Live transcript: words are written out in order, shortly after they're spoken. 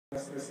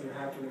That's going to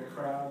happen in the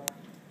crowd.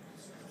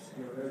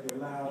 They're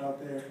loud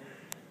out there.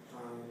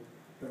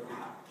 The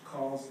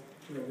calls,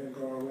 didn't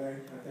go our way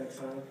at that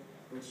time,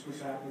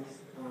 which happens.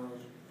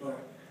 But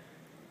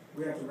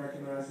we have to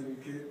recognize it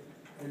and get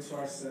into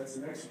our sets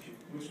and execute,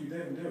 which we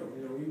didn't do.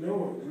 We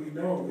know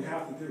what we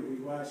have to do.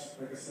 We watched,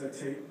 like I said,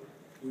 tape.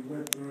 We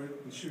went through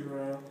it and shoot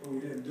around, but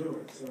we didn't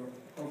do it. So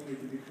hopefully it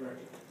can be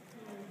corrected.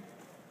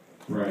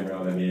 Right,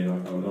 Rob,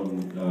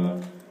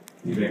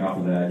 piggybacking off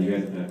of that, you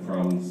guys have had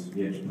problems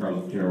with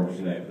turnovers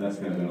tonight, but that's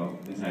kind of been an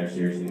entire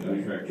series thing,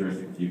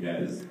 uncharacteristic of you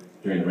guys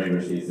during the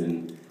regular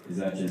season. Is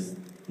that just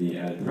the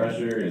added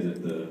pressure? Is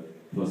it the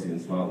postseason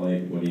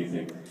spotlight? What do you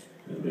think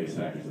are the biggest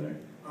factors there?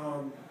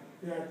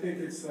 I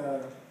think it's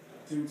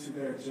due to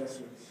their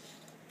adjustments.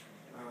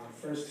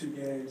 First two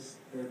games,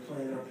 they're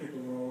playing our pick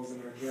and rolls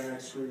and our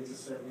drag screens a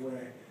certain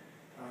way.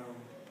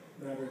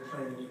 Now they're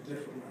playing it a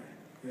different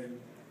way.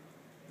 And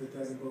it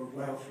doesn't bode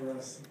well for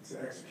us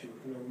to execute.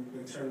 We've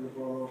been turning the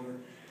ball over.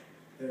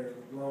 They're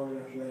long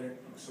and athletic,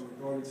 so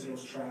we're going into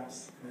those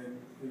traps. And,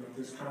 if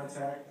there's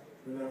contact,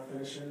 we're not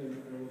finishing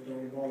and we're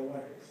throwing the ball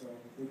away. So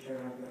we can't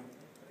have that.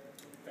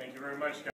 Thank you very much, guys.